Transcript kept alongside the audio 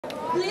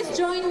Please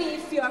join me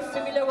if you are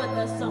familiar with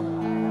the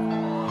song.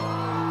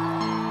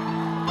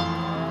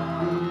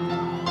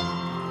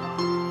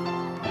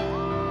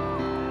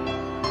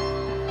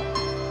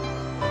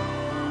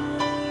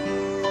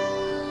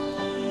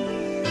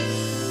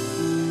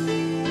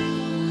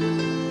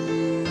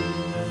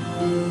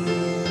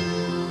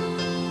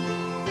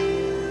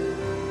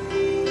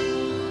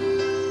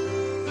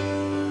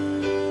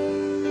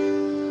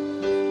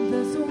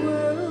 There's a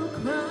world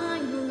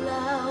crying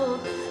loud,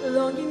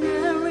 longing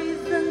a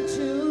reason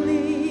to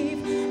live.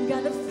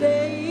 Got a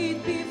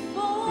faith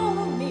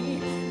before me,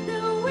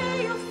 the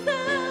way of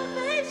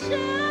salvation.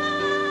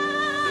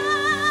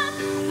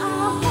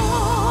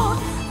 Aahoh,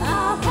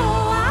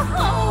 aahoh,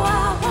 aahoh,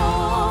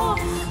 aahoh,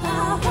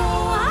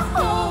 aahoh,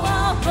 aahoh,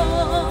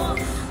 aahoh,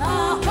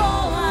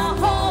 aahoh,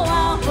 aahoh,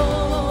 aahoh.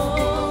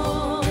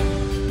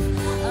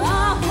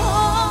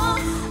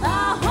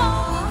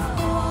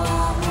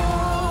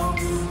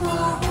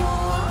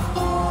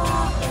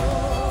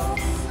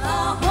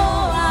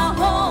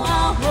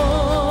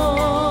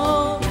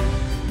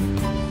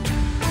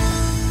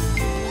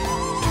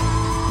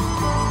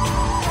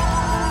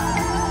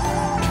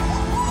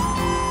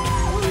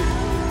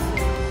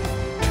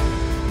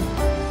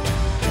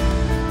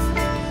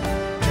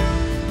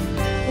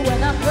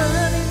 When I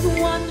heard His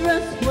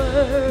wondrous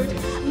word,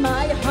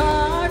 my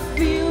heart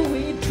filled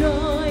with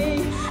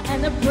joy,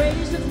 and the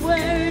precious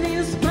word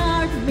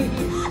inspired me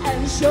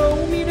and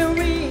showed me the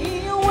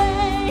real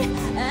way.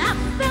 I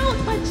felt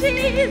my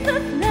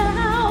Jesus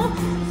now,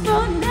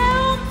 so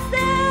now I'm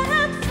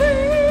set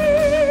free.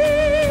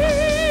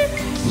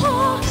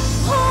 Oh,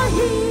 oh,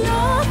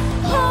 yeah,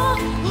 oh,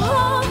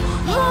 oh,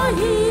 oh,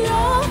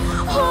 yeah,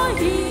 oh,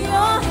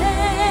 yeah,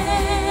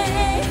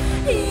 hey,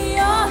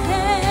 yeah,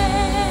 hey.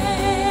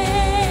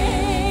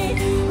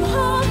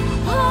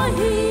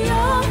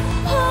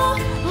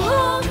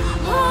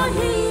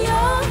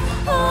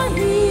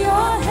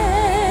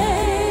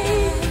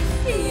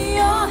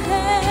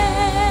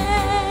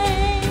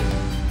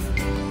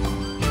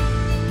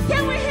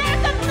 Can we hear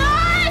some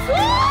noise?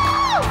 Woo!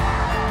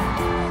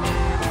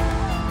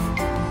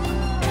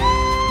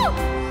 Woo!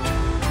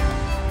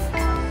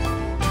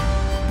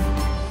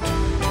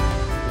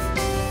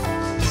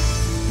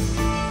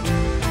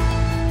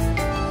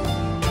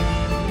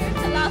 Here's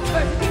the last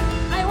verse.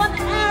 I want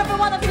every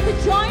one of you to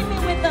join me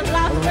with the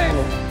last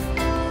verse.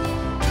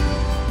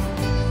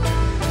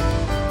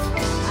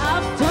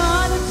 I've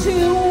started to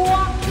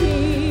walk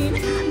in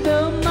the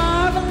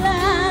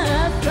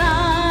marvelous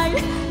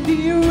light, the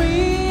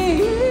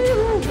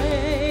real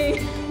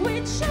way,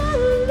 which I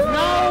love.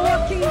 Now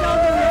walking down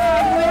the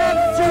road, we have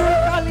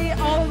historically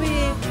only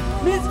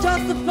Miss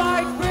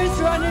Justified first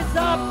runners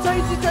up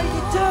 2022.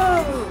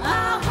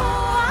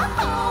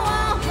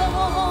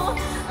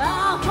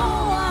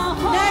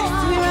 Next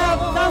we have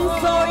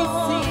Damso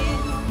Itzy.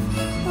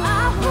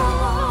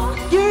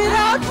 Give it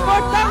out for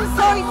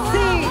Damso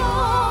Itzy,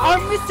 our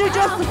Mr.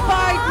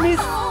 Justified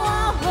Miss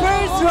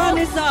first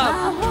runners up.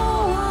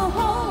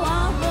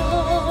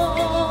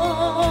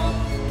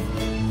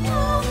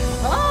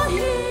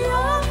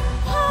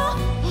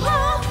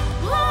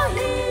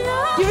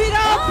 Give it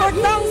up for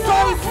Damso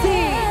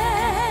Itzy.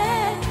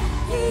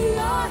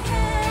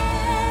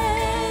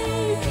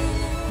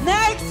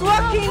 Next,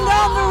 walking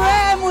down the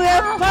ramp, we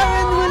have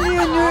Karen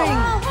William Ring,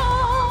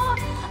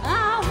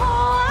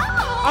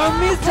 our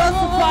Miss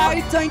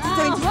Justified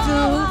 2022,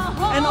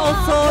 and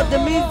also the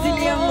Miss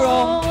Ziliang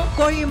Rong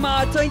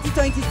Kohima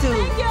 2022.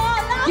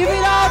 Give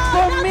it out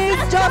for Miss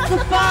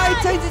Justified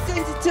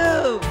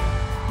 2022.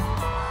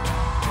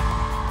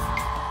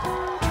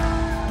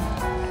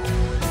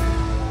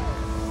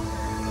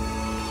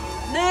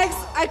 Next,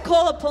 I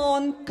call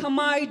upon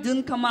Kamai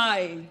Dun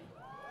Kamai.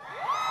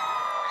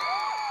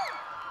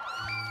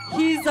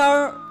 He's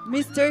our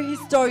Mr.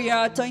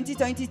 Historia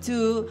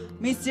 2022,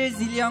 Mr.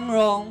 Ziliang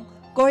Rong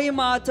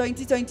Kohima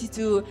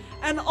 2022,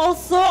 and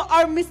also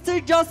our Mr.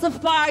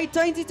 Justified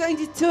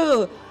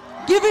 2022.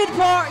 Give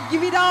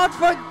it out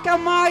for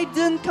Kamai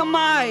Dun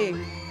Kamai.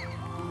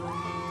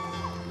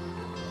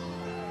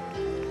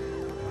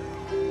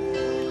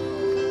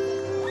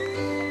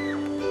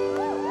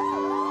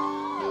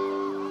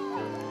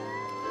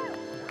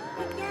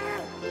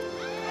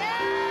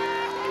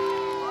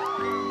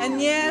 And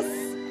yes,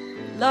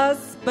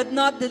 last but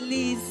not the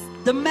least,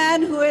 the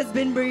man who has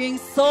been bringing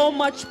so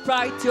much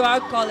pride to our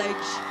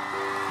college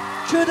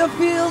through the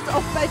field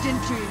of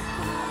pageantry.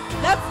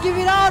 Let's give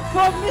it out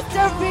for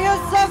Mr.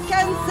 Ryozo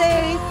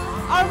Kensei,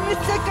 our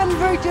Mr.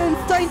 Convergence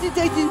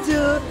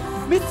 2022,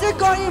 Mr.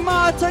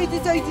 Kohima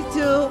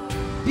 2022,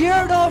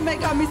 Beardo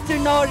Mega Mr.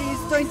 Norris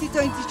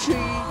 2023,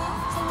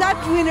 Stat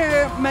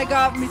Winner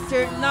Mega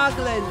Mr.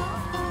 Naglen.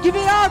 Give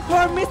it out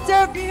for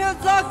Mr.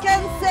 Ryozo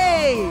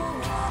Kensei.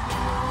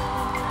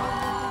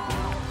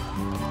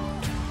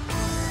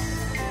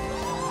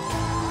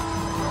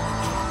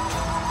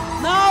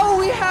 Now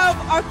we have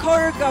our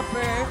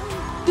choreographer,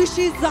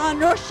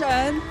 Dushizan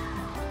Roshan,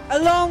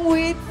 along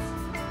with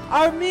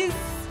our Miss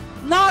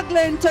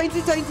Naglen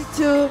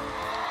 2022,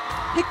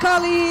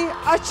 Hikali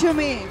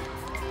Achumi.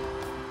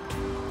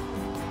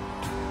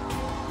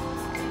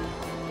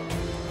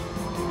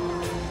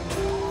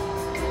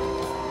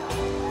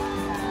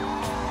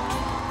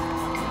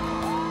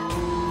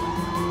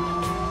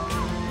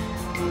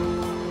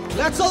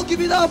 Let's all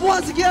give it up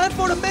once again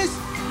for the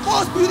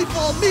most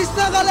beautiful Miss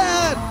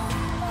Nagaland.